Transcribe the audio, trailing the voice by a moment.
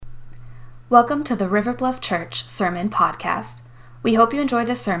Welcome to the River Bluff Church Sermon Podcast. We hope you enjoy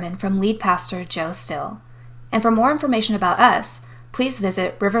this sermon from lead pastor Joe Still. And for more information about us, please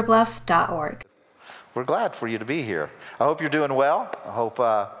visit riverbluff.org. We're glad for you to be here. I hope you're doing well. I hope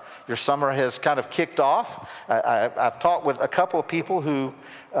your summer has kind of kicked off. I've talked with a couple of people who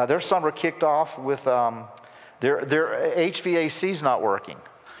their summer kicked off with their HVAC's not working.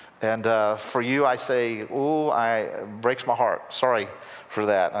 And for you, I say, it breaks my heart. Sorry for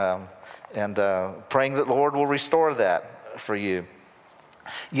that. And praying that the Lord will restore that for you.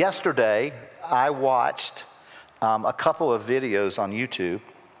 Yesterday, I watched a couple of videos on YouTube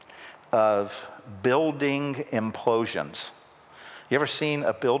of building implosions. You ever seen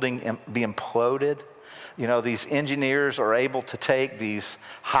a building be imploded? You know, these engineers are able to take these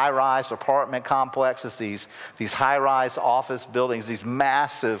high-rise apartment complexes, these high-rise office buildings, these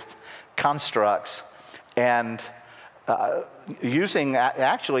massive constructs, and using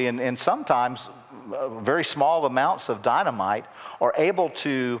actually in sometimes very small amounts of dynamite, are able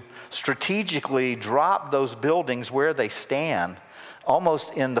to strategically drop those buildings where they stand,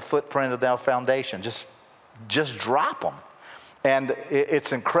 almost in the footprint of their foundation. Just drop them. And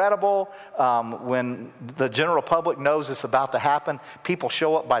it's incredible when the general public knows it's about to happen. People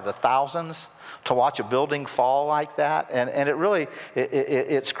show up by the thousands to watch a building fall like that. And it really,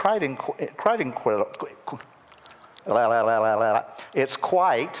 it's quite incredible. It's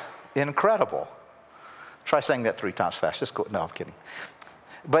quite incredible. Try saying that 3 times fast. Just go. No, I'm kidding.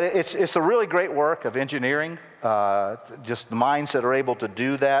 But it's a really great work of engineering. Just the minds that are able to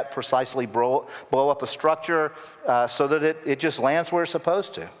do that, precisely blow up a structure so that it just lands where it's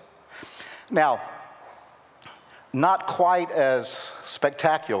supposed to. Now, not quite as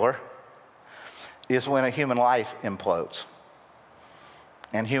spectacular is when a human life implodes.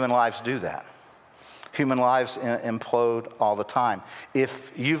 And human lives do that. Human lives implode all the time.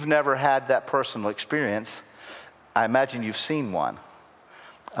 If you've never had that personal experience, I imagine you've seen one.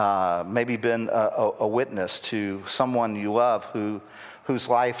 Maybe been a witness to someone you love whose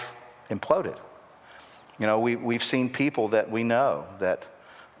life imploded. You know, we've seen people that we know, that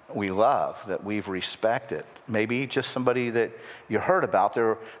we love, that we've respected. Maybe just somebody that you heard about.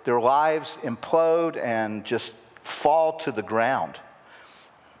 Their lives implode and just fall to the ground.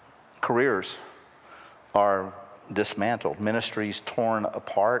 Careers are dismantled, ministries torn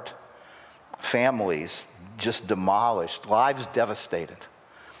apart, families just demolished, lives devastated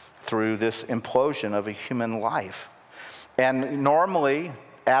through this implosion of a human life. And normally,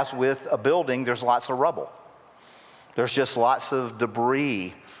 as with a building, there's lots of rubble. There's just lots of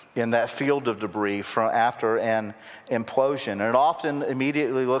debris in that field of debris from after an implosion. And it often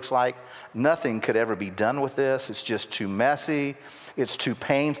immediately looks like nothing could ever be done with this. It's just too messy. It's too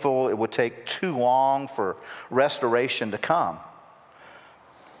painful. It would take too long for restoration to come.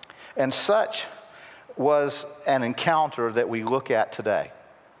 And such was an encounter that we look at today.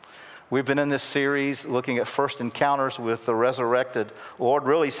 We've been in this series looking at first encounters with the resurrected Lord,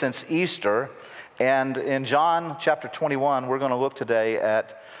 really since Easter. And in John chapter 21, we're going to look today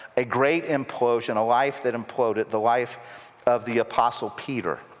at a great implosion, a life that imploded, the life of the Apostle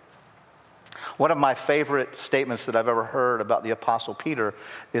Peter. One of my favorite statements that I've ever heard about the Apostle Peter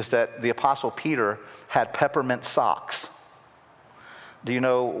is that the Apostle Peter had peppermint socks. Do you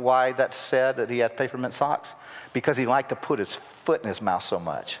know why that's said, that he had peppermint socks? Because he liked to put his foot in his mouth so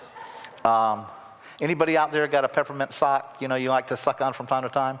much. Anybody out there got a peppermint sock, you like to suck on from time to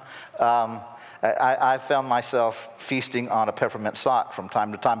time? I found myself feasting on a peppermint sock from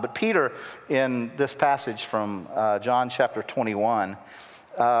time to time. But Peter, in this passage from John chapter 21,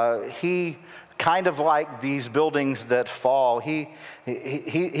 he kind of like these buildings that fall, he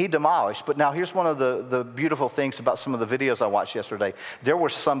demolished. But now here's one of the beautiful things about some of the videos I watched yesterday. There were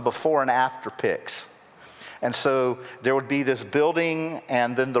some before and after pics. And so there would be this building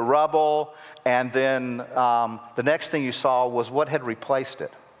and then the rubble, and then the next thing you saw was what had replaced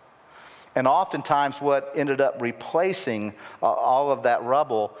it. And oftentimes what ended up replacing all of that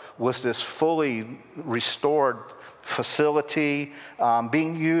rubble was this fully restored facility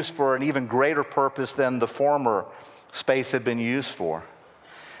being used for an even greater purpose than the former space had been used for.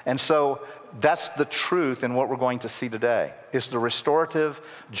 And so that's the truth in what we're going to see today, is the restorative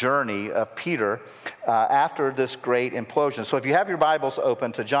journey of Peter after this great implosion. So if you have your Bibles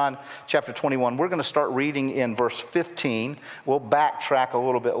open to John chapter 21, we're going to start reading in verse 15. We'll backtrack a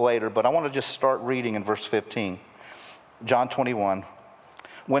little bit later, but I want to just start reading in verse 15. John 21.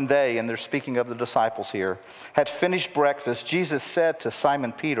 When they, and they're speaking of the disciples here, had finished breakfast, Jesus said to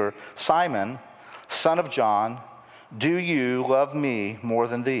Simon Peter, "Simon, son of John, do you love me more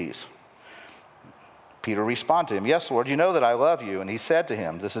than these?" Peter responded to him, "Yes, Lord, you know that I love you." And he said to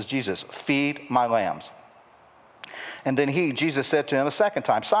him, this is Jesus, "Feed my lambs." And then Jesus said to him a second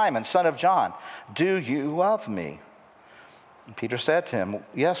time, "Simon, son of John, do you love me?" And Peter said to him,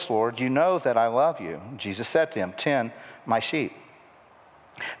 "Yes, Lord, you know that I love you." And Jesus said to him, "Tend my sheep."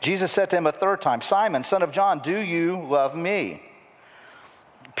 Jesus said to him a third time, "Simon, son of John, do you love me?"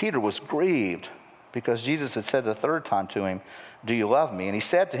 Peter was grieved because Jesus had said the third time to him, "Do you love me?" And he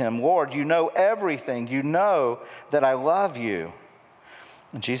said to him, "Lord, you know everything. You know that I love you."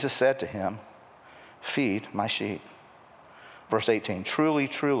 And Jesus said to him, "Feed my sheep." Verse 18, "Truly,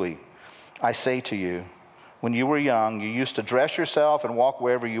 truly, I say to you, when you were young, you used to dress yourself and walk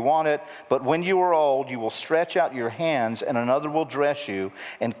wherever you wanted. But when you are old, you will stretch out your hands, and another will dress you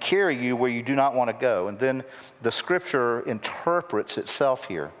and carry you where you do not want to go." And then the scripture interprets itself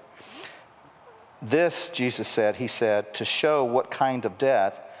here. This, Jesus said, he said, to show what kind of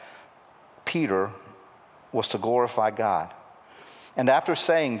death Peter was to glorify God. And after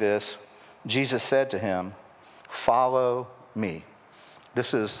saying this, Jesus said to him, "Follow me."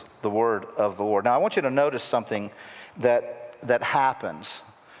 This is the word of the Lord. Now, I want you to notice something that happens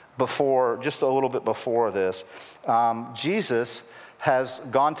before, just a little bit before this. Jesus has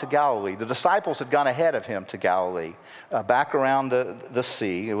gone to Galilee. The disciples had gone ahead of him to Galilee, back around the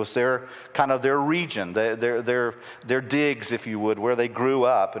sea. It was their kind of their region, their digs, if you would, where they grew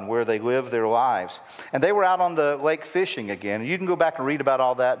up and where they lived their lives. And they were out on the lake fishing again. You can go back and read about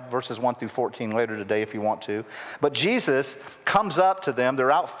all that, verses 1 through 14 later today if you want to. But Jesus comes up to them.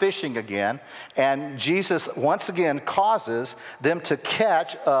 They're out fishing again. And Jesus once again causes them to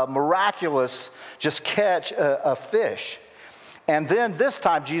catch a miraculous, just catch a fish. And then this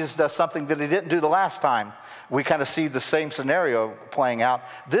time, Jesus does something that he didn't do the last time. We kind of see the same scenario playing out.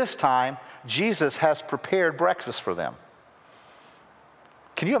 This time, Jesus has prepared breakfast for them.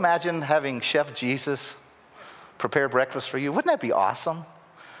 Can you imagine having Chef Jesus prepare breakfast for you? Wouldn't that be awesome?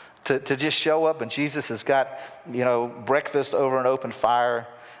 To just show up and Jesus has got, breakfast over an open fire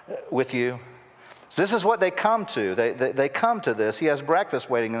with you. This is what they come to. They come to this. He has breakfast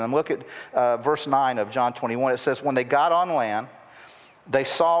waiting. And look at verse 9 of John 21. It says, "When they got on land, they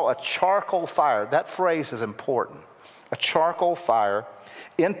saw a charcoal fire." That phrase is important. A charcoal fire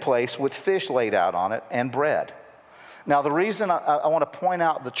in place with fish laid out on it and bread. Now, the reason I want to point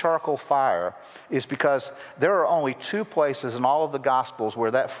out the charcoal fire is because there are only two places in all of the Gospels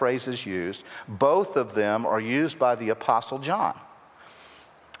where that phrase is used. Both of them are used by the Apostle John.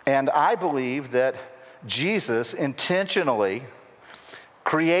 And I believe that Jesus intentionally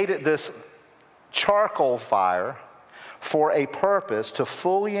created this charcoal fire for a purpose to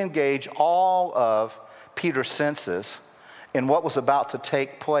fully engage all of Peter's senses in what was about to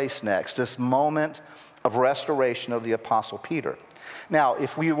take place next, this moment of restoration of the Apostle Peter. Now,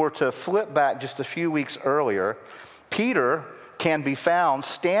 if we were to flip back just a few weeks earlier, Peter can be found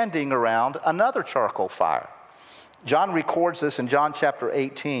standing around another charcoal fire. John records this in John chapter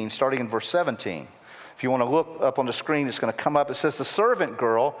 18, starting in verse 17. If you want to look up on the screen, it's going to come up. It says, "The servant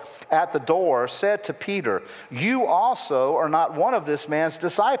girl at the door said to Peter, 'You also are not one of this man's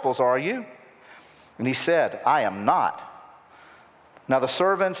disciples, are you?' And he said, 'I am not.' Now the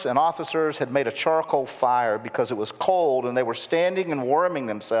servants and officers had made a charcoal fire because it was cold, and they were standing and warming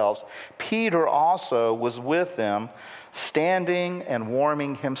themselves. Peter also was with them, standing and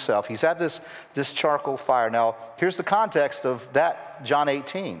warming himself." He's at this charcoal fire. Now, here's the context of that John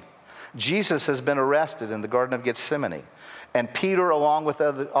 18. Jesus has been arrested in the Garden of Gethsemane, and Peter, along with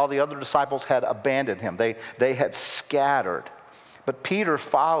all the other disciples, had abandoned him. They had scattered, but Peter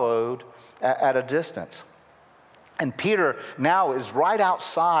followed at a distance. And Peter now is right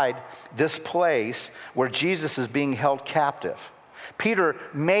outside this place where Jesus is being held captive. Peter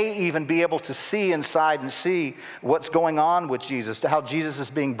may even be able to see inside and see what's going on with Jesus, how Jesus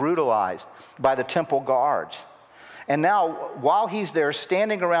is being brutalized by the temple guards. And now, while he's there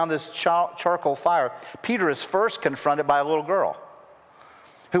standing around this charcoal fire, Peter is first confronted by a little girl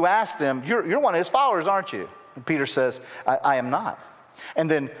who asked him, you're one of his followers, aren't you? And Peter says, I am not.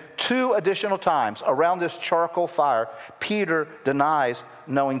 And then two additional times around this charcoal fire, Peter denies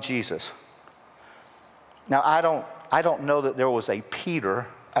knowing Jesus. Now, I don't know that there was a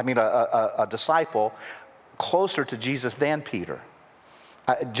disciple closer to Jesus than Peter.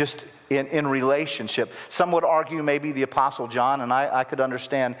 just in relationship. Some would argue maybe the Apostle John, and I could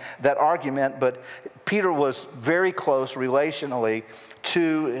understand that argument, but Peter was very close relationally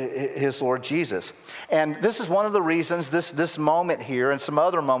to his Lord Jesus. And this is one of the reasons, this moment here and some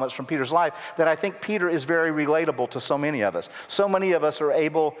other moments from Peter's life, that I think Peter is very relatable to so many of us. So many of us are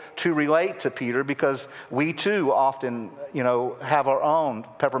able to relate to Peter because we too often, have our own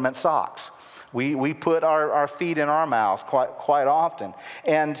peppermint socks. We put our feet in our mouths quite often.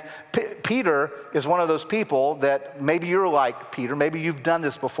 And Peter is one of those people that maybe you're like Peter, maybe you've done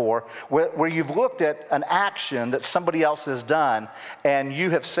this before, where you've looked at an action that somebody else has done and you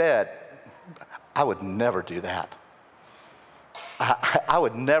have said, I would never do that. I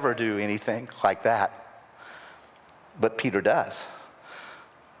would never do anything like that. But Peter does.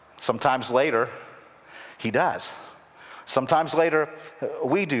 Sometimes later, he does. Sometimes later,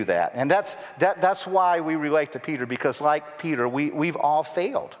 we do that. And that's why we relate to Peter, because like Peter, we've all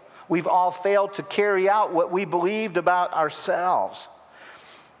failed. We've all failed to carry out what we believed about ourselves.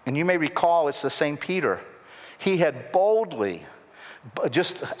 And you may recall it's the same Peter. He had boldly,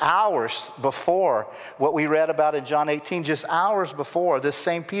 just hours before what we read about in John 18, just hours before, this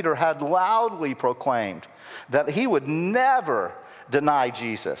same Peter had loudly proclaimed that he would never deny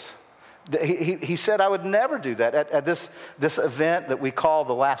Jesus. He said, I would never do that. At this event that we call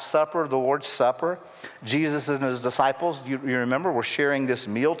the Last Supper, the Lord's Supper, Jesus and his disciples, you remember, were sharing this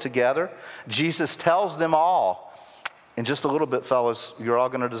meal together. Jesus tells them all, in just a little bit, fellas, you're all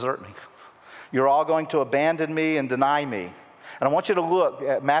going to desert me. You're all going to abandon me and deny me. And I want you to look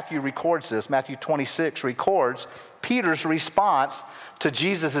at Matthew records this. Matthew 26 records Peter's response to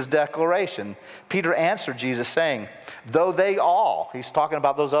Jesus' declaration. Peter answered Jesus saying, though they all, he's talking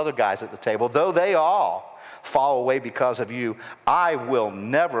about those other guys at the table, though they all fall away because of you, I will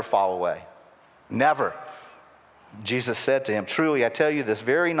never fall away. Never. Jesus said to him, truly, I tell you, this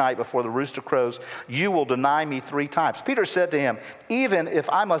very night before the rooster crows, you will deny me 3 times. Peter said to him, even if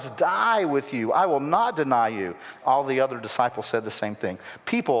I must die with you, I will not deny you. All the other disciples said the same thing.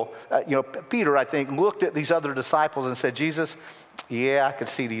 Peter, I think, looked at these other disciples and said, Jesus, yeah, I could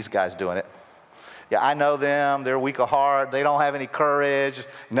see these guys doing it. Yeah, I know them. They're weak of heart. They don't have any courage.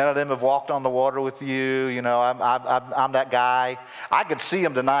 None of them have walked on the water with you. I'm that guy. I could see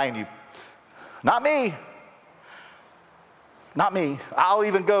them denying you. Not me. Not me.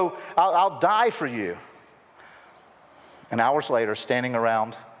 I'll die for you. And hours later, standing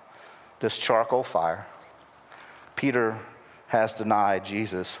around this charcoal fire, Peter has denied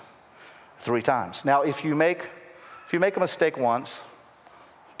Jesus 3 times. Now, if you make a mistake once,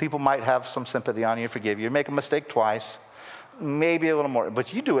 people might have some sympathy on you and forgive you. You make a mistake twice, maybe a little more.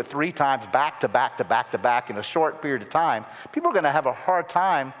 But you do it 3 times back to back to back to back in a short period of time, people are going to have a hard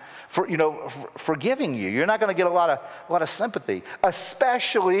time forgiving you. You're not going to get a lot of sympathy,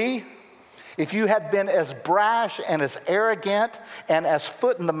 especially if you had been as brash and as arrogant and as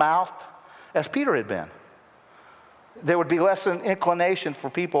foot in the mouth as Peter had been. There would be less an inclination for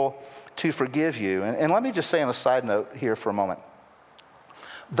people to forgive you. And let me just say on a side note here for a moment.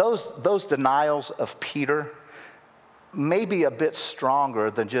 Those denials of Peter may be a bit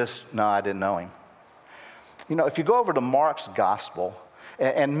stronger than just, no, I didn't know him. If you go over to Mark's gospel,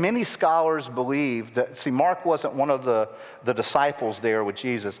 and many scholars believe that, see, Mark wasn't one of the disciples there with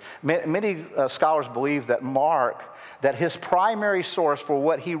Jesus. Many scholars believe that that his primary source for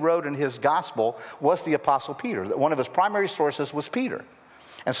what he wrote in his gospel was the Apostle Peter, that one of his primary sources was Peter.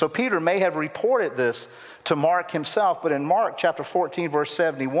 And so Peter may have reported this to Mark himself, but in Mark chapter 14, verse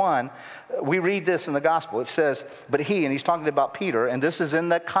 71, we read this in the gospel. It says, but he, and he's talking about Peter, and this is in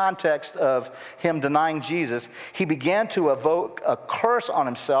the context of him denying Jesus, he began to evoke a curse on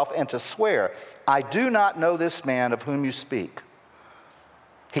himself and to swear, I do not know this man of whom you speak.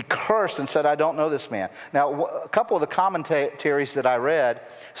 He cursed and said, I don't know this man. Now, a couple of the commentaries that I read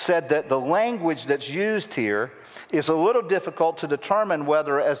said that the language that's used here is a little difficult to determine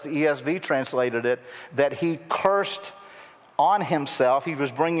whether, as the ESV translated it, that he cursed on himself, he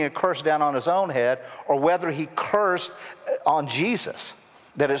was bringing a curse down on his own head, or whether he cursed on Jesus.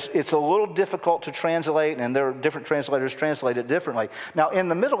 That it's a little difficult to translate, and there are different translators translate it differently. Now, in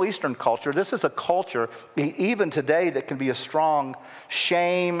the Middle Eastern culture, this is a culture, even today, that can be a strong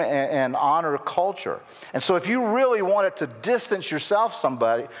shame and honor culture. And so if you really wanted to distance yourself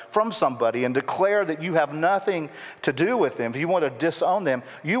from somebody and declare that you have nothing to do with them, if you want to disown them,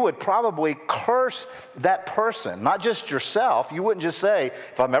 you would probably curse that person, not just yourself. You wouldn't just say,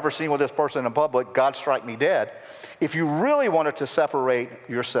 if I'm ever seen with this person in public, God strike me dead. If you really wanted to separate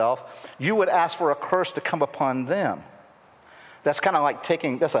yourself, you would ask for a curse to come upon them. That's kind of like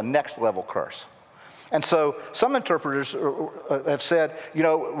that's a next level curse. And so some interpreters have said,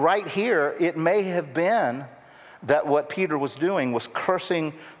 right here, it may have been that what Peter was doing was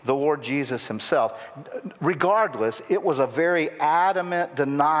cursing the Lord Jesus himself. Regardless, it was a very adamant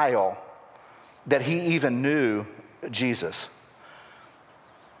denial that he even knew Jesus.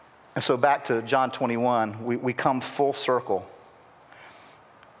 And so back to John 21, we come full circle.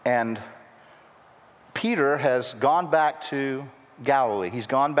 And Peter has gone back to Galilee. He's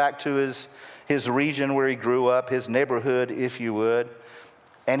gone back to his region where he grew up, his neighborhood, if you would.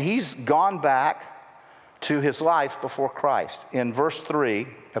 And he's gone back to his life before Christ. In verse 3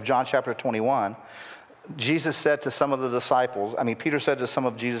 of John chapter 21, Jesus said to some of the disciples, Peter said to some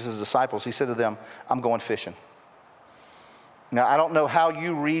of Jesus' disciples, he said to them, I'm going fishing. Now, I don't know how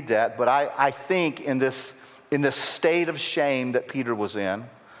you read that, but I think in this state of shame that Peter was in,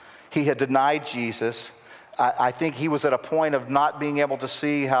 he had denied Jesus. I think he was at a point of not being able to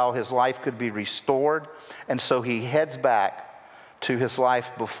see how his life could be restored. And so he heads back to his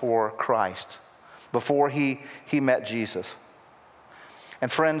life before Christ, before he met Jesus.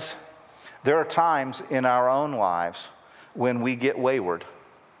 And friends, there are times in our own lives when we get wayward,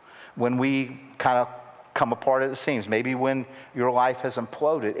 when we kind of come apart at the seams. Maybe when your life has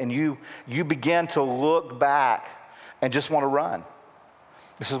imploded and you begin to look back and just want to run.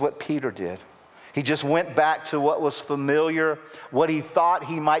 This is what Peter did. He just went back to what was familiar, what he thought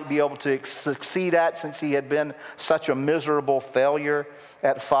he might be able to succeed at since he had been such a miserable failure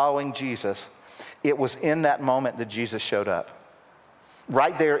at following Jesus. It was in that moment that Jesus showed up.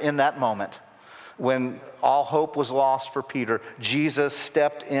 Right there in that moment, when all hope was lost for Peter, Jesus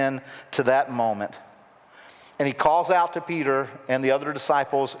stepped in to that moment. And he calls out to Peter and the other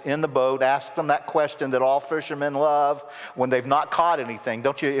disciples in the boat, asks them that question that all fishermen love when they've not caught anything.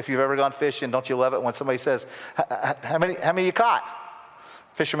 Don't you, if you've ever gone fishing, don't you love it when somebody says, how many you caught?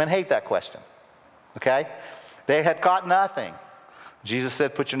 Fishermen hate that question, okay? They had caught nothing. Jesus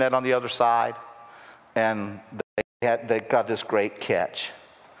said, put your net on the other side. And they got this great catch.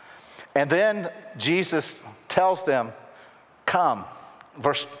 And then Jesus tells them, come,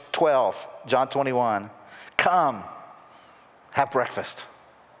 verse 12, John 21, come, have breakfast.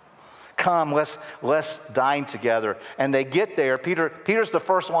 Come, let's dine together. And they get there. Peter's the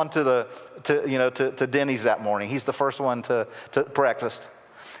first one to Denny's that morning. He's the first one to breakfast.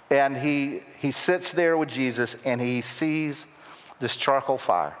 And he sits there with Jesus and he sees this charcoal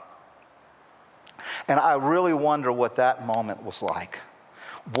fire. And I really wonder what that moment was like.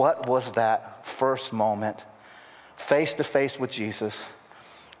 What was that first moment, face to face with Jesus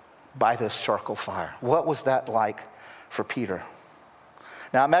by this charcoal fire? What was that like for Peter?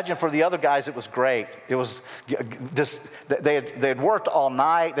 Now imagine for the other guys it was great. It was just, they had worked all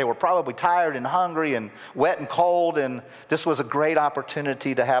night. They were probably tired and hungry and wet and cold, and this was a great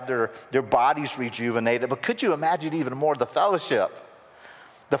opportunity to have their bodies rejuvenated. But could you imagine even more the fellowship?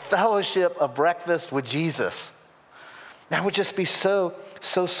 The fellowship of breakfast with Jesus. That would just be so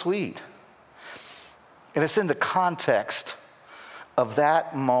sweet. And it's in the context of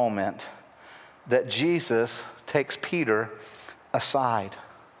that moment that Jesus takes Peter aside.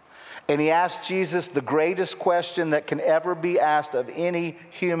 And he asks Jesus the greatest question that can ever be asked of any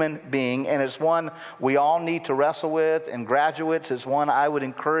human being. And it's one we all need to wrestle with. And graduates, it's one I would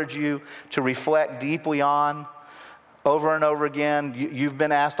encourage you to reflect deeply on. Over and over again, you've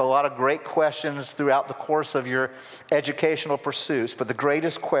been asked a lot of great questions throughout the course of your educational pursuits, but the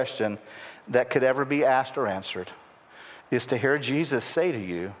greatest question that could ever be asked or answered is to hear Jesus say to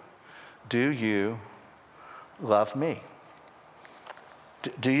you, do you love me?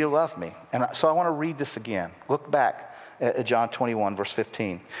 Do you love me? And so I want to read this again. Look back at John 21, verse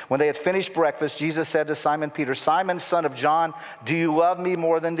 15. When they had finished breakfast, Jesus said to Simon Peter, Simon, son of John, do you love me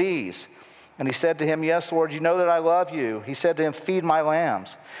more than these? And he said to him, yes, Lord, you know that I love you. He said to him, feed my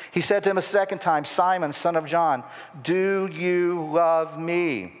lambs. He said to him a second time, Simon, son of John, do you love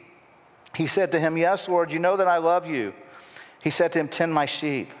me? He said to him, yes, Lord, you know that I love you. He said to him, tend my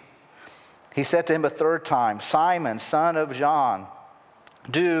sheep. He said to him a third time, Simon, son of John,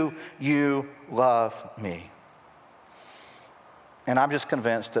 do you love me? And I'm just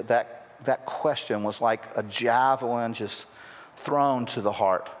convinced that question was like a javelin just thrown to the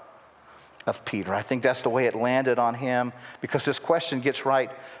heart of Peter. I think that's the way it landed on him, because this question gets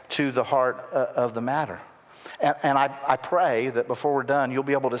right to the heart of the matter. And I pray that before we're done, you'll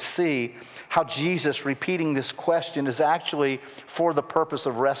be able to see how Jesus repeating this question is actually for the purpose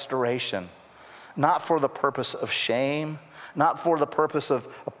of restoration, not for the purpose of shame, not for the purpose of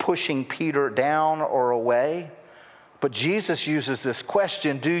pushing Peter down or away. But Jesus uses this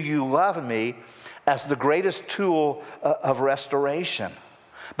question, do you love me, as the greatest tool of restoration.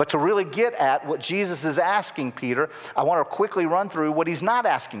 But to really get at what Jesus is asking Peter, I want to quickly run through what he's not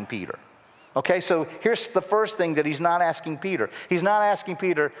asking Peter. Okay, so here's the first thing that he's not asking Peter. He's not asking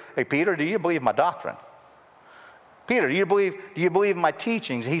Peter, hey, Peter, do you believe my doctrine? Peter, do you believe my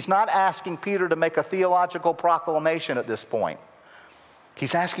teachings? He's not asking Peter to make a theological proclamation at this point.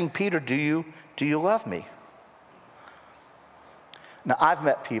 He's asking Peter, do you love me? Now, I've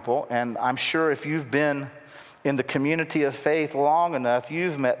met people, and I'm sure if you've been in the community of faith long enough,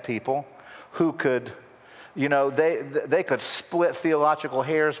 you've met people who could, they could split theological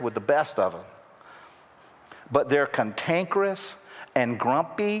hairs with the best of them. But they're cantankerous and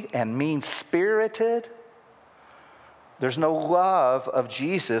grumpy and mean-spirited. There's no love of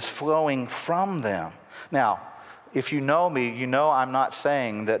Jesus flowing from them. Now, if you know me, you know I'm not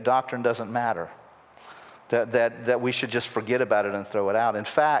saying that doctrine doesn't matter, that we should just forget about it and throw it out. In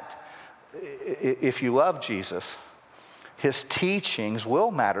fact, if you love Jesus, his teachings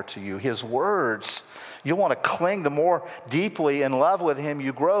will matter to you. His words, you'll want to cling. The more deeply in love with him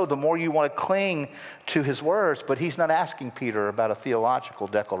you grow, the more you want to cling to his words. But he's not asking Peter about a theological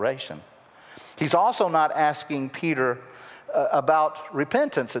declaration. He's also not asking Peter about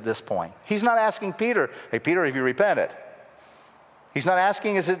repentance at this point. He's not asking Peter, hey, Peter, have you repented? He's not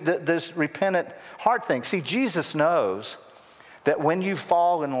asking, is it this repentant heart thing? See, Jesus knows that when you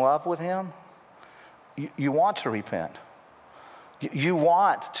fall in love with him, you want to repent. You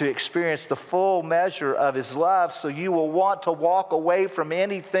want to experience the full measure of his love, so you will want to walk away from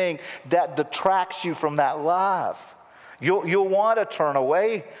anything that detracts you from that love. You'll want to turn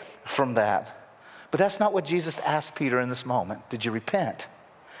away from that. But that's not what Jesus asked Peter in this moment. Did you repent?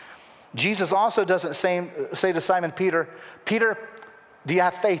 Jesus also doesn't say to Simon Peter, Peter, do you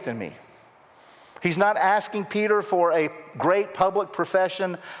have faith in me? He's not asking Peter for a great public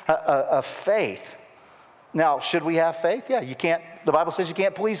profession of faith. Now, should we have faith? Yeah, you can't. The Bible says you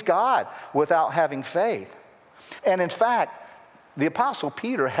can't please God without having faith. And in fact, the Apostle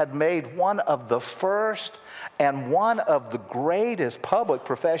Peter had made one of the first and one of the greatest public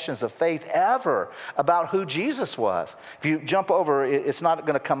professions of faith ever about who Jesus was. If you jump over, it's not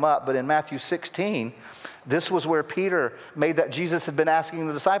going to come up, but in Matthew 16, this was where Peter made that Jesus had been asking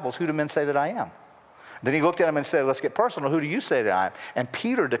the disciples, who do men say that I am? Then he looked at him and said, let's get personal. Who do you say that I am? And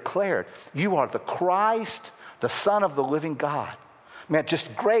Peter declared, you are the Christ, the Son of the living God. Man,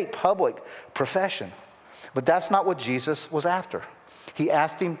 just great public profession. But that's not what Jesus was after. He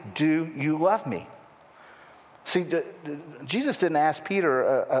asked him, do you love me? See, Jesus didn't ask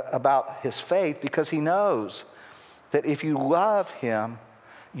Peter about his faith because he knows that if you love him,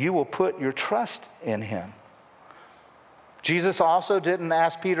 you will put your trust in him. Jesus also didn't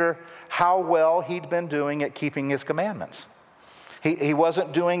ask Peter how well he'd been doing at keeping his commandments. He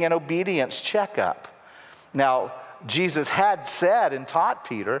wasn't doing an obedience checkup. Now, Jesus had said and taught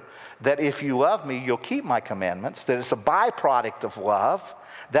Peter that if you love me, you'll keep my commandments, that it's a byproduct of love,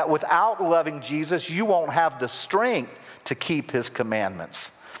 that without loving Jesus, you won't have the strength to keep his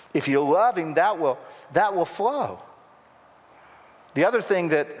commandments. If you love him, that will flow. The other thing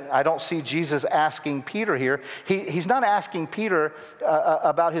that I don't see Jesus asking Peter here, he's not asking Peter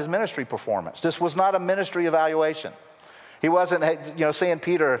about his ministry performance. This was not a ministry evaluation. He wasn't, saying,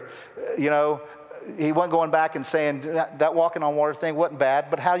 Peter, he wasn't going back and saying, that walking on water thing wasn't bad,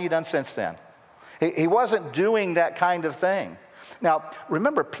 but how you done since then? He wasn't doing that kind of thing. Now,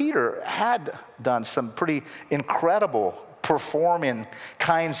 remember, Peter had done some pretty incredible performing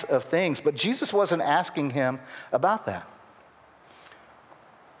kinds of things, but Jesus wasn't asking him about that.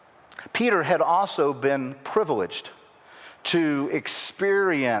 Peter had also been privileged to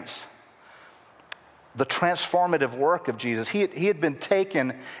experience the transformative work of Jesus. He had been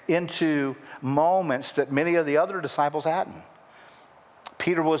taken into moments that many of the other disciples hadn't.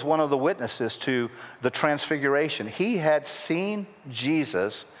 Peter was one of the witnesses to the transfiguration. He had seen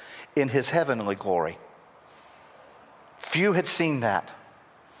Jesus in his heavenly glory. Few had seen that.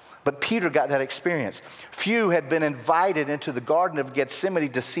 But Peter got that experience. Few had been invited into the Garden of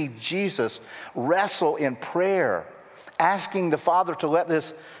Gethsemane to see Jesus wrestle in prayer, asking the Father to let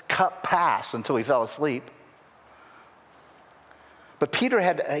this cup pass until he fell asleep. But Peter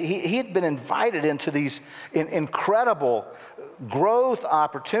had been invited into these incredible growth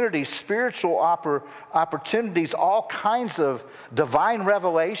opportunities, spiritual opportunities, all kinds of divine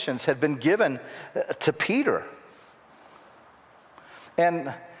revelations had been given to Peter.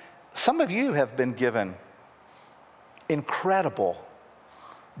 And some of you have been given incredible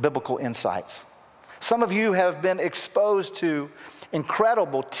biblical insights. Some of you have been exposed to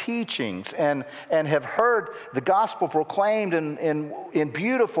incredible teachings and have heard the gospel proclaimed in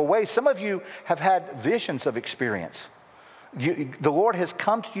beautiful ways. Some of you have had visions of experience. The Lord has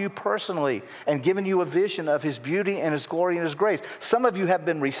come to you personally and given you a vision of his beauty and his glory and his grace. Some of you have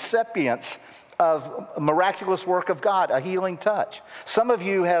been recipients of a miraculous work of God, a healing touch. Some of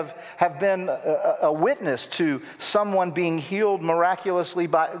you have been a witness to someone being healed miraculously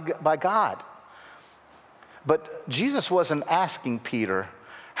by God. But Jesus wasn't asking Peter,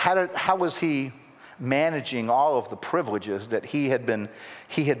 how was he managing all of the privileges that he had been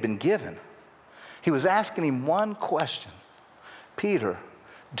given? He was asking him one question. Peter,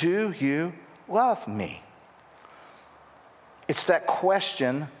 do you love me? It's that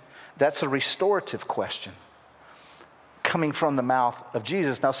question that's a restorative question coming from the mouth of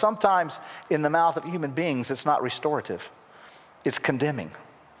Jesus. Now, sometimes in the mouth of human beings, it's not restorative. It's condemning.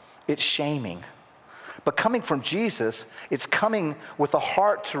 It's shaming. But coming from Jesus, it's coming with a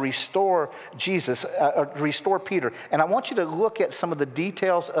heart to restore Jesus, restore Peter. And I want you to look at some of the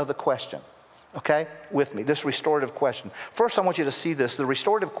details of the question. Okay, with me, this restorative question. First, I want you to see this. The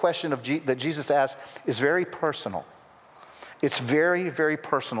restorative question that Jesus asked is very personal. It's very, very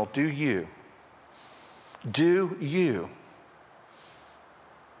personal. Do you?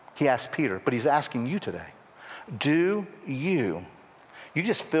 He asked Peter, but he's asking you today. Do you? You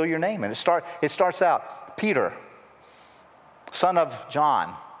just fill your name in. It starts out, Peter, son of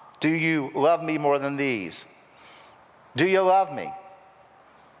John, do you love me more than these? Do you love me?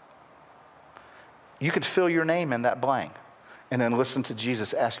 You could fill your name in that blank and then listen to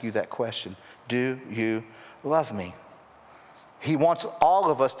Jesus ask you that question. Do you love me? He wants all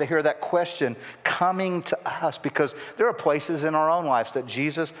of us to hear that question coming to us because there are places in our own lives that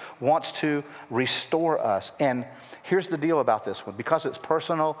Jesus wants to restore us. And here's the deal about this one. Because it's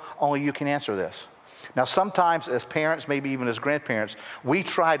personal, only you can answer this. Now, sometimes as parents, maybe even as grandparents, we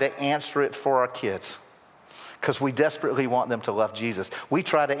try to answer it for our kids because we desperately want them to love Jesus. We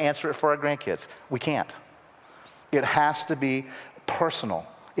try to answer it for our grandkids. We can't. It has to be personal.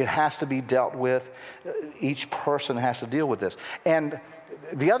 It has to be dealt with. Each person has to deal with this. And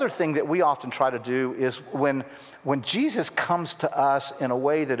the other thing that we often try to do is when Jesus comes to us in a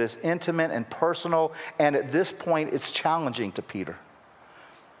way that is intimate and personal, and at this point it's challenging to Peter,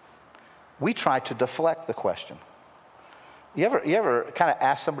 we try to deflect the question. You ever kind of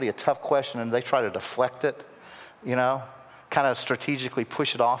ask somebody a tough question and they try to deflect it? You know, kind of strategically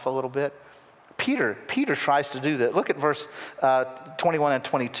push it off a little bit. Peter tries to do that. Look at verse 21 and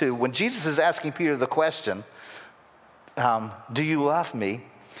 22. When Jesus is asking Peter the question, do you love me?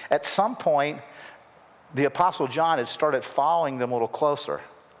 At some point, the Apostle John had started following them a little closer.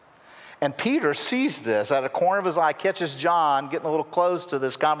 And Peter sees this out of the corner of his eye, catches John getting a little close to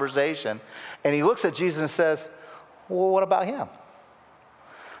this conversation, and he looks at Jesus and says, well, what about him?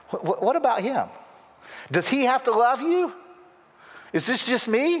 What about him? Does he have to love you? Is this just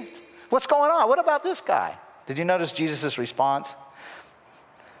me? What's going on? What about this guy? Did you notice Jesus' response?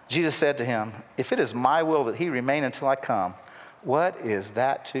 Jesus said to him, if it is my will that he remain until I come, what is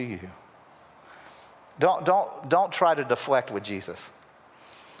that to you? Don't try to deflect with Jesus,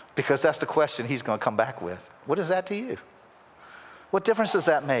 because that's the question he's going to come back with. What is that to you? What difference does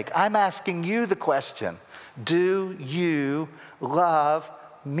that make? I'm asking you the question, do you love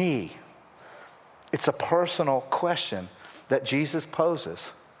me? It's a personal question that Jesus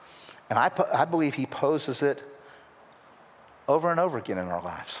poses. And I believe he poses it over and over again in our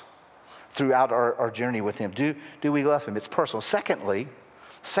lives throughout our journey with him. Do we love him? It's personal. Second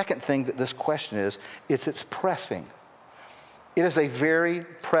thing that this question is, it's pressing. It is a very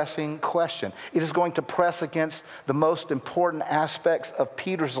pressing question. It is going to press against the most important aspects of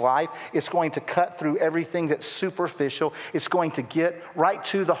Peter's life. It's going to cut through everything that's superficial. It's going to get right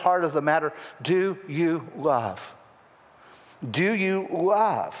to the heart of the matter. Do you love? Do you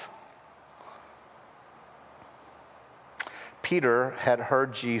love? Peter had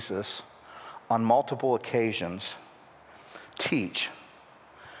heard Jesus on multiple occasions teach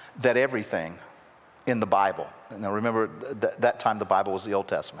that everything in the Bible, now remember that time the Bible was the Old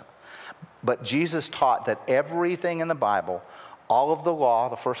Testament, but Jesus taught that everything in the Bible, all of the law,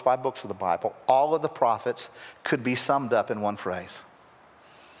 the first 5 books of the Bible, all of the prophets could be summed up in one phrase.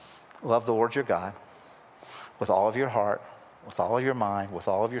 Love the Lord your God with all of your heart, with all of your mind, with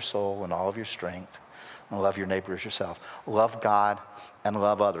all of your soul, and all of your strength. And love your neighbor as yourself. Love God and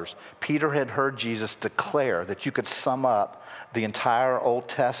love others. Peter had heard Jesus declare that you could sum up the entire Old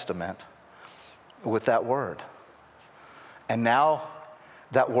Testament with that word. And now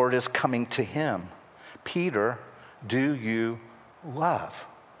that word is coming to him. Peter, do you love?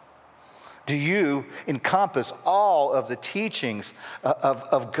 Do you encompass all of the teachings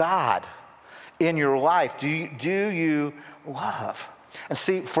of God in your life? Do you love? And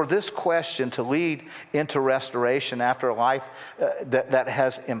see, for this question to lead into restoration after a life that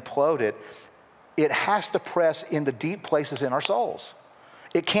has imploded, it has to press into deep places in our souls.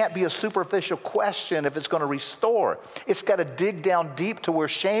 It can't be a superficial question if it's going to restore. It's got to dig down deep to where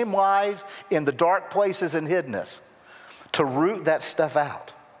shame lies in the dark places and hiddenness to root that stuff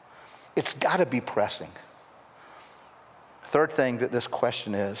out. It's got to be pressing. Third thing that this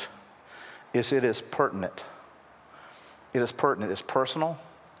question is it is pertinent. It is pertinent. It's personal,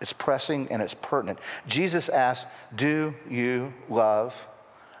 it's pressing, and it's pertinent. Jesus asked, do you love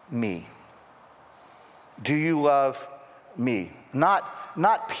me? Do you love me?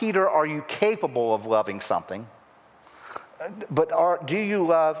 Not Peter, are you capable of loving something? But do you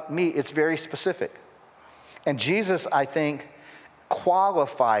love me? It's very specific. And Jesus, I think,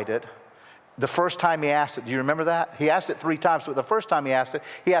 qualified it the first time he asked it. Do you remember that? He asked it 3 times, but the first time he asked it,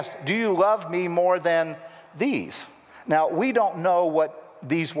 he asked, do you love me more than these? Now, we don't know what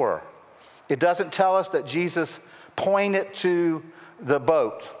these were. It doesn't tell us that Jesus pointed to the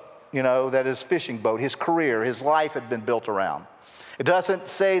boat, that his fishing boat, his career, his life had been built around. It doesn't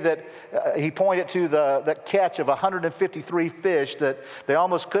say that he pointed to the catch of 153 fish that they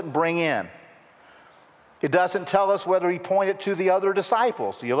almost couldn't bring in. It doesn't tell us whether he pointed to the other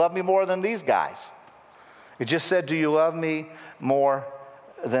disciples. Do you love me more than these guys? It just said, do you love me more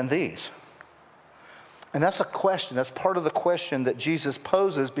than these? And that's a question. That's part of the question that Jesus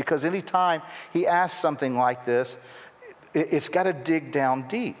poses, because anytime he asks something like this, it's got to dig down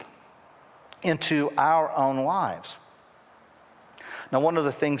deep into our own lives. Now, one of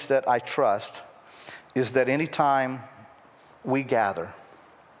the things that I trust is that anytime we gather,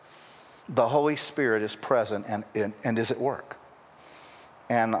 the Holy Spirit is present and is at work.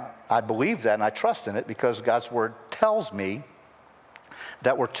 And I believe that and I trust in it because God's Word tells me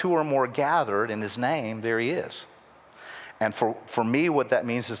that where 2 or more gathered in his name, there he is. And for me, what that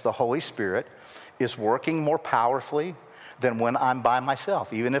means is the Holy Spirit is working more powerfully than when I'm by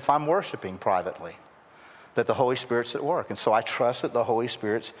myself, even if I'm worshiping privately, that the Holy Spirit's at work. And so I trust that the Holy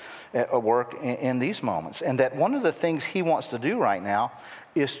Spirit's at work in these moments. And that one of the things he wants to do right now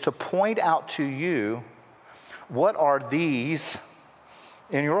is to point out to you, what are these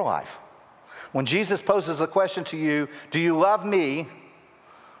in your life? When Jesus poses the question to you, do you love me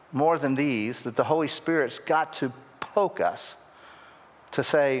more than these, that the Holy Spirit's got to poke us to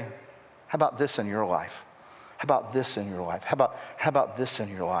say, how about this in your life? How about this in your life? How about this in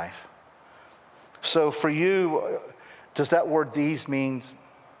your life? So for you, does that word these mean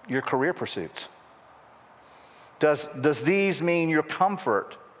your career pursuits? Does these mean your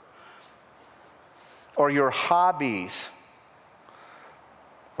comfort or your hobbies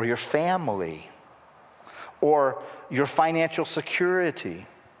or your family or your financial security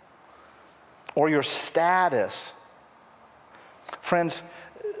or your status? Friends,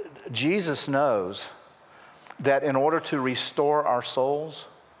 Jesus knows that in order to restore our souls,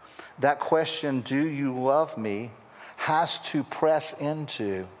 that question, do you love me, has to press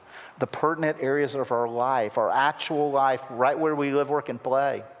into the pertinent areas of our life, our actual life, right where we live, work, and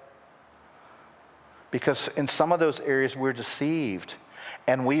play. Because in some of those areas we're deceived,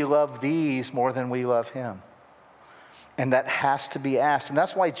 and we love these more than we love him. And that has to be asked. And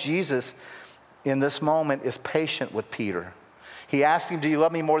that's why Jesus, in this moment, is patient with Peter. He asked him, do you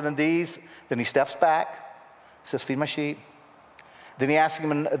love me more than these? Then he steps back. He says, feed my sheep. Then he asks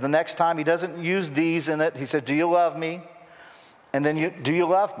him the next time. He doesn't use these in it. He said, do you love me? And then, do you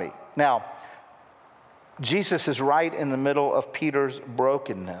love me? Now, Jesus is right in the middle of Peter's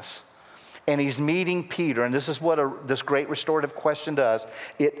brokenness. And he's meeting Peter. And this is what this great restorative question does.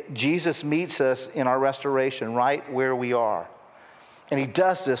 Jesus meets us in our restoration right where we are. And he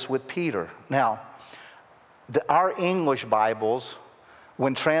does this with Peter. Now, our English Bibles,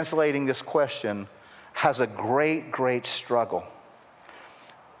 when translating this question, has a great, great struggle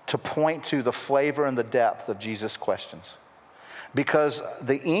to point to the flavor and the depth of Jesus' questions. Because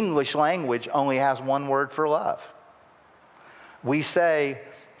the English language only has one word for love. We say,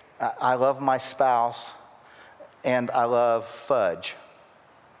 I love my spouse and I love fudge.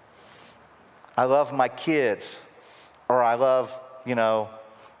 I love my kids, or I love,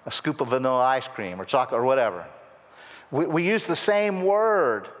 a scoop of vanilla ice cream or chocolate or whatever. We use the same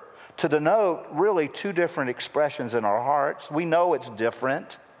word to denote really 2 different expressions in our hearts. We know it's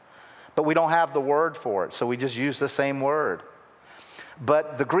different, but we don't have the word for it, so we just use the same word.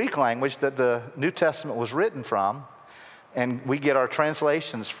 But the Greek language that the New Testament was written from, and we get our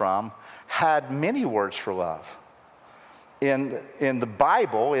translations from, had many words for love. In the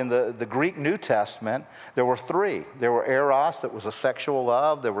Bible, in the Greek New Testament, there were 3. There were eros, that was a sexual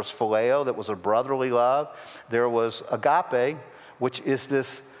love. There was phileo, that was a brotherly love. There was agape, which is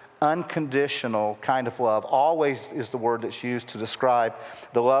this unconditional kind of love. Always is the word that's used to describe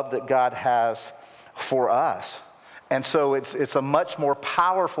the love that God has for us. And so it's a much more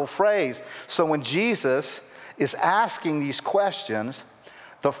powerful phrase. So when Jesus is asking these questions,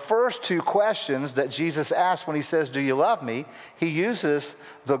 the first two questions that Jesus asks when he says, do you love me? He uses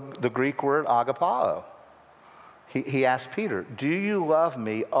the Greek word agapao. He asks Peter, do you love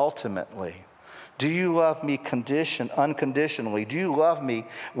me ultimately? Do you love me unconditionally? Do you love me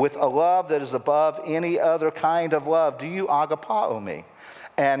with a love that is above any other kind of love? Do you agapao me?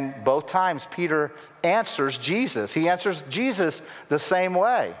 And both times Peter answers Jesus. He answers Jesus the same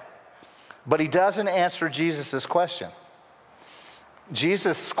way. But he doesn't answer Jesus' question.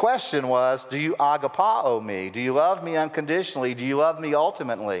 Jesus' question was, do you agapao me? Do you love me unconditionally? Do you love me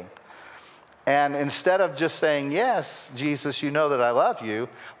ultimately? And instead of just saying, yes, Jesus, you know that I love you,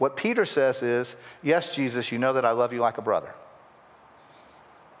 what Peter says is, yes, Jesus, you know that I love you like a brother.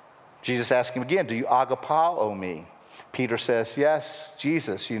 Jesus asks him again, do you agapao me? Peter says, yes,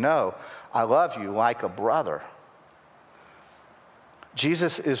 Jesus, you know I love you like a brother.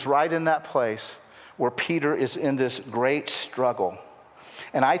 Jesus is right in that place where Peter is in this great struggle.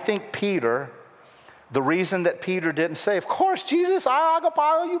 And I think Peter, the reason that Peter didn't say, of course, Jesus, I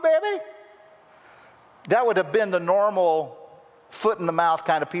agapao you, baby. That would have been the normal foot in the mouth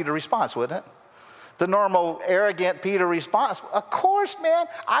kind of Peter response, wouldn't it? The normal arrogant Peter response. Of course, man,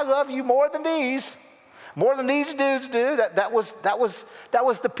 I love you more than these dudes do. That was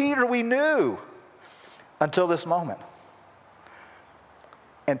the Peter we knew until this moment.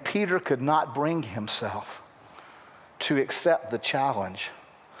 And Peter could not bring himself to accept the challenge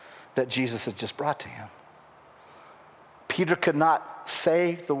that Jesus had just brought to him. Peter could not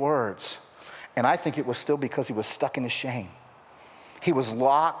say the words. And I think it was still because he was stuck in his shame. He was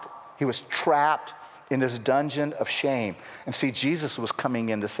locked, he was trapped in this dungeon of shame. And see, Jesus was coming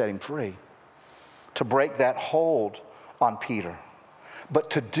in to set him free, to break that hold on Peter. But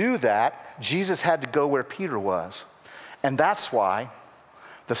to do that, Jesus had to go where Peter was. And that's why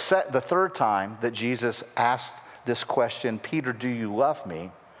the third time that Jesus asked this question, Peter, do you love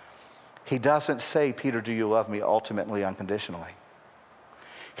me? He doesn't say, Peter, do you love me ultimately, unconditionally.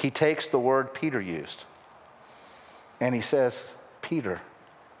 He takes the word Peter used and he says, Peter,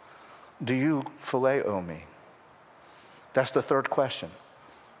 do you phileo me? That's the third question.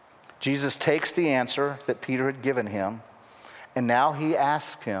 Jesus takes the answer that Peter had given him and now he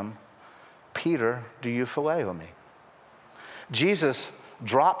asks him, Peter, do you phileo me? Jesus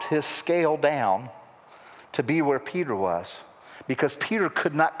dropped his scale down to be where Peter was because Peter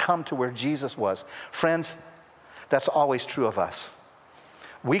could not come to where Jesus was. Friends, that's always true of us.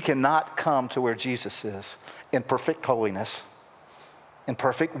 We cannot come to where Jesus is in perfect holiness, in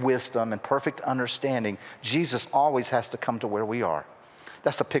perfect wisdom, and perfect understanding. Jesus always has to come to where we are.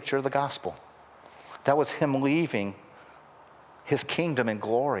 That's the picture of the gospel. That was him leaving his kingdom in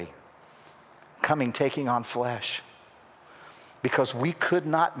glory, coming, taking on flesh. Because we could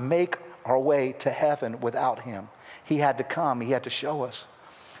not make our way to heaven without him. He had to come, he had to show us.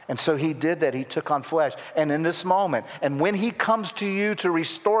 And so he did that. He took on flesh. And in this moment, and when he comes to you to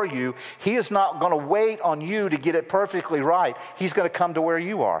restore you, he is not going to wait on you to get it perfectly right. He's going to come to where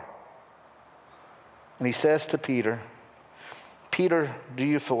you are. And he says to Peter, Peter, do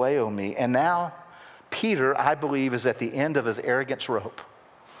you phileo me? And now Peter, I believe, is at the end of his arrogance rope.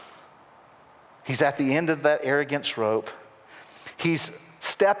 He's at the end of that arrogance rope. He's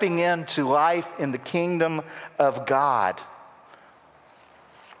stepping into life in the kingdom of God.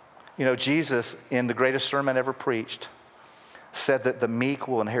 You know, Jesus, in the greatest sermon ever preached, said that the meek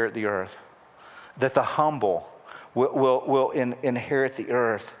will inherit the earth, that the humble will inherit the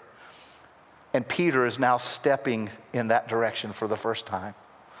earth. And Peter is now stepping in that direction for the first time.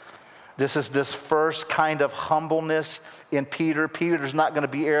 This is this first kind of humbleness in Peter. Peter's not going to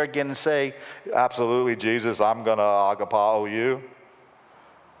be arrogant and say, absolutely, Jesus, I'm going to agapao you.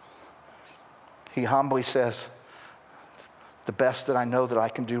 He humbly says, the best that I know that I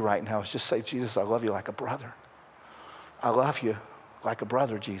can do right now is just say, Jesus, I love you like a brother. I love you like a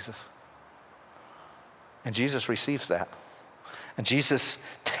brother, Jesus. And Jesus receives that. And Jesus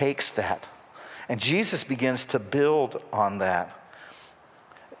takes that. And Jesus begins to build on that.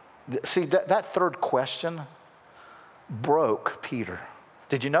 See, that third question broke Peter.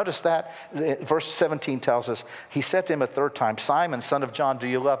 Did you notice that? Verse 17 tells us, he said to him a third time, Simon, son of John, do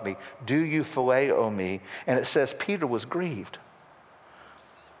you love me? Do you phileo me? And it says Peter was grieved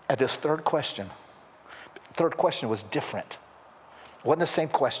at this third question. The third question was different. It wasn't the same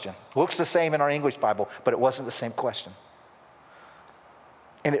question. It looks the same in our English Bible, but it wasn't the same question.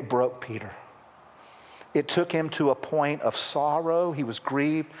 And it broke Peter. It took him to a point of sorrow. He was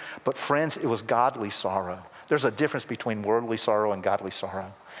grieved. But friends, it was godly sorrow. There's a difference between worldly sorrow and godly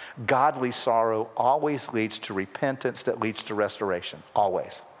sorrow. Godly sorrow always leads to repentance that leads to restoration.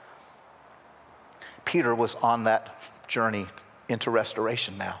 Always. Peter was on that journey into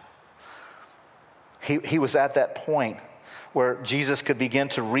restoration now. He was at that point where Jesus could begin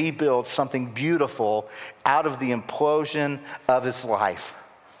to rebuild something beautiful out of the implosion of his life.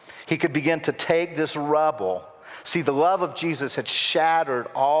 He could begin to take this rubble. See, the love of Jesus had shattered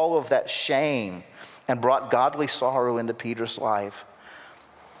all of that shame and brought godly sorrow into Peter's life.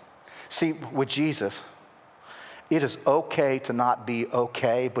 See, with Jesus, it is okay to not be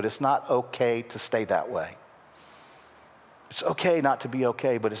okay, but it's not okay to stay that way. It's okay not to be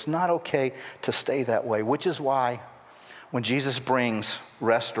okay, but it's not okay to stay that way, which is why when Jesus brings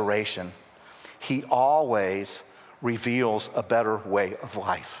restoration, he always reveals a better way of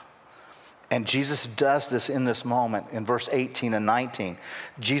life. And Jesus does this in this moment in verse 18 and 19.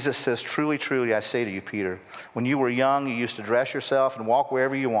 Jesus says, "Truly, truly, I say to you, Peter, when you were young, you used to dress yourself and walk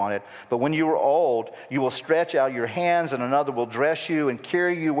wherever you wanted. But when you are old, you will stretch out your hands and another will dress you and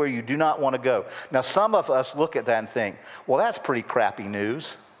carry you where you do not want to go." Now, some of us look at that and think, well, that's pretty crappy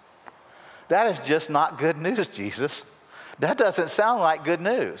news. That is just not good news, Jesus. That doesn't sound like good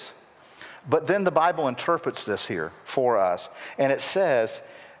news. But then the Bible interprets this here for us. And it says,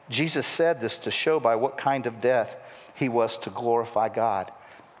 Jesus said this to show by what kind of death he was to glorify God.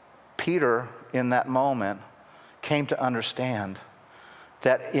 Peter, in that moment, came to understand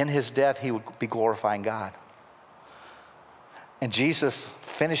that in his death he would be glorifying God. And Jesus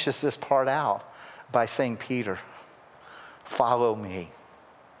finishes this part out by saying, "Peter, follow me."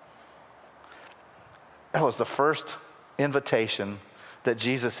 That was the first invitation that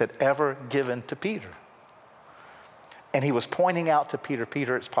Jesus had ever given to Peter. And he was pointing out to Peter,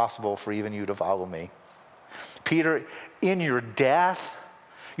 "Peter, it's possible for even you to follow me. Peter, in your death,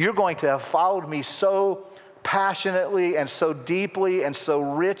 you're going to have followed me so passionately and so deeply and so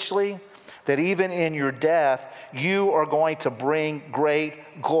richly that even in your death, you are going to bring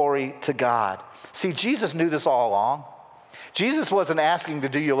great glory to God." See, Jesus knew this all along. Jesus wasn't asking the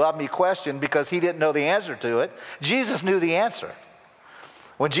 "do you love me" question because he didn't know the answer to it. Jesus knew the answer.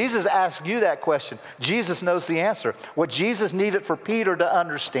 When Jesus asked you that question, Jesus knows the answer. What Jesus needed for Peter to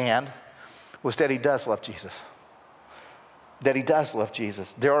understand was that he does love Jesus. That he does love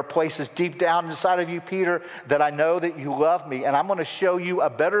Jesus. There are places deep down inside of you, Peter, that I know that you love me, and I'm going to show you a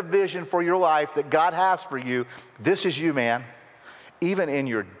better vision for your life that God has for you. This is you, man. Even in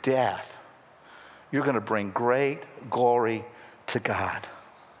your death, you're going to bring great glory to God.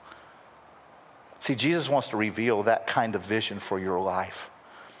 See, Jesus wants to reveal that kind of vision for your life.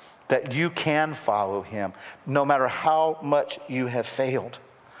 That you can follow him no matter how much you have failed.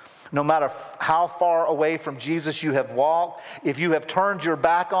 No matter how far away from Jesus you have walked, if you have turned your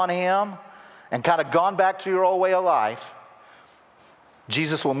back on him and kind of gone back to your old way of life,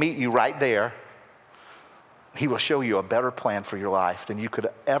 Jesus will meet you right there. He will show you a better plan for your life than you could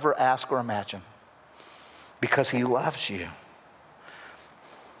ever ask or imagine because he loves you.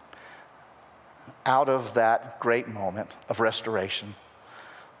 Out of that great moment of restoration,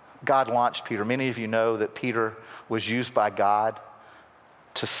 God launched Peter. Many of you know that Peter was used by God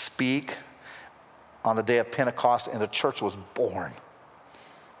to speak on the day of Pentecost, and the church was born.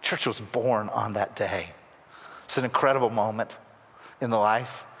 Church was born on that day. It's an incredible moment in the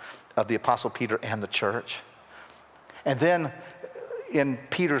life of the Apostle Peter and the church. And then in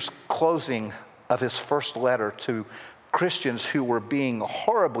Peter's closing of his first letter to Christians who were being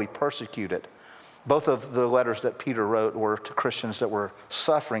horribly persecuted, both of the letters that Peter wrote were to Christians that were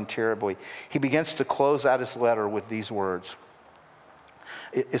suffering terribly. He begins to close out his letter with these words.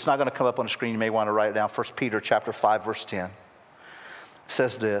 It's not going to come up on the screen. You may want to write it down. 1 Peter chapter 5, verse 10. It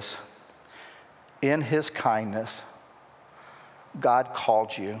says this, "In his kindness, God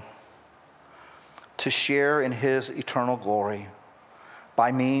called you to share in his eternal glory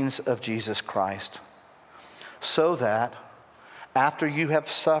by means of Jesus Christ, so that after you have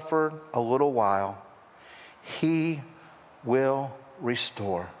suffered a little while, he will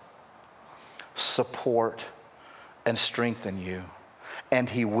restore, support, and strengthen you. And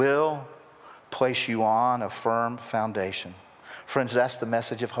he will place you on a firm foundation." Friends, that's the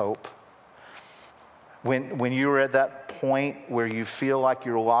message of hope. When you're at that point where you feel like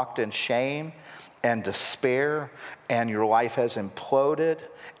you're locked in shame and despair, and your life has imploded,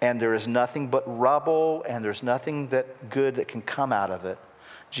 and there is nothing but rubble, and there's nothing that good that can come out of it,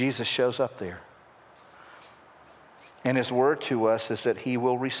 Jesus shows up there. And his word to us is that he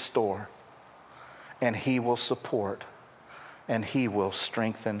will restore, and he will support, and he will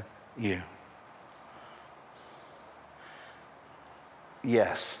strengthen you.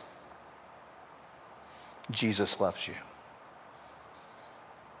 yes, Jesus loves you.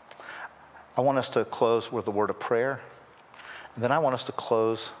 I want us to close with a word of prayer. And then I want us to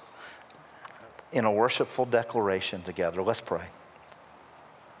close in a worshipful declaration together. Let's pray.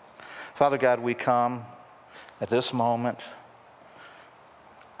 Father God, we come at this moment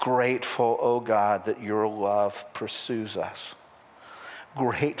grateful, oh God, that your love pursues us.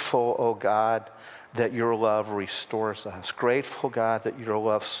 Grateful, oh God, that your love restores us. Grateful, God, that your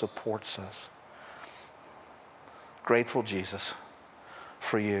love supports us. Grateful, Jesus,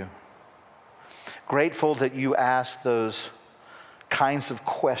 for you. Grateful that you ask those kinds of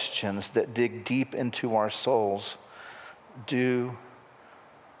questions that dig deep into our souls. Do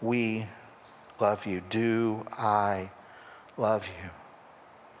we love you? Do I love you?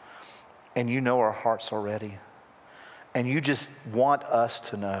 And you know our hearts already. And you just want us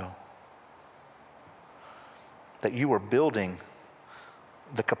to know that you are building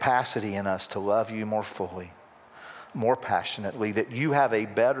the capacity in us to love you more fully, more passionately, that you have a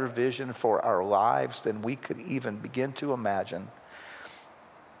better vision for our lives than we could even begin to imagine.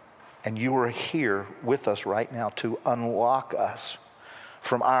 And you are here with us right now to unlock us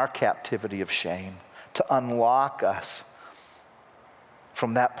from our captivity of shame, to unlock us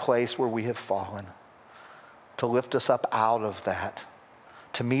from that place where we have fallen, to lift us up out of that,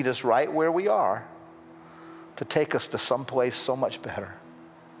 to meet us right where we are, to take us to some place so much better.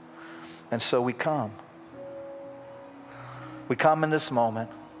 And so we come. We come in this moment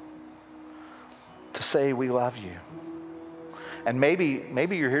to say we love you. And maybe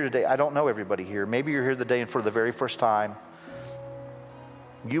you're here today. I don't know everybody here. Maybe you're here today and for the very first time,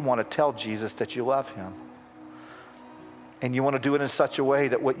 you want to tell Jesus that you love him. And you want to do it in such a way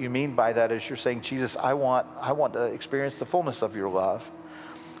that what you mean by that is you're saying, Jesus, I want to experience the fullness of your love.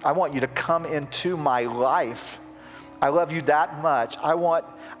 I want you to come into my life. I love you that much. I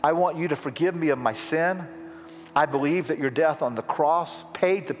want you to forgive me of my sin. I believe that your death on the cross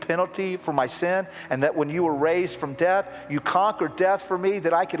paid the penalty for my sin, and that when you were raised from death, you conquered death for me,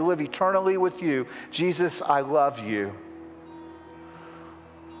 that I could live eternally with you. Jesus, I love you.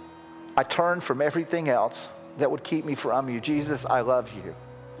 I turn from everything else that would keep me from you. Jesus, I love you.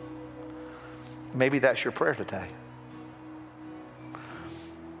 Maybe that's your prayer today.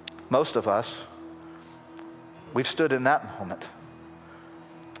 Most of us, we've stood in that moment.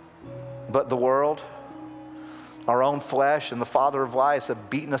 But the world, our own flesh, and the father of lies have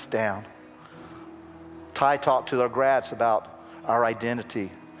beaten us down. Ty talked to our grads about our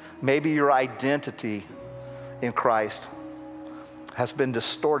identity. Maybe your identity in Christ has been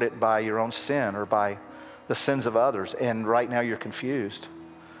distorted by your own sin or by the sins of others, and right now you're confused.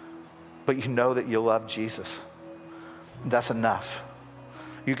 But you know that you love Jesus. That's enough.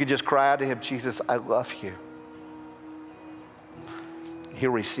 You can just cry out to him, Jesus, I love you.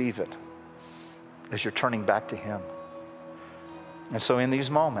 He'll receive it as you're turning back to him. And so in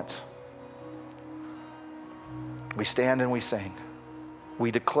these moments, we stand and we sing. We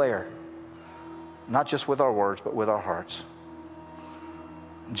declare, not just with our words, but with our hearts,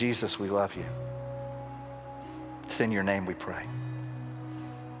 Jesus, we love you. It's in your name we pray.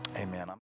 Amen.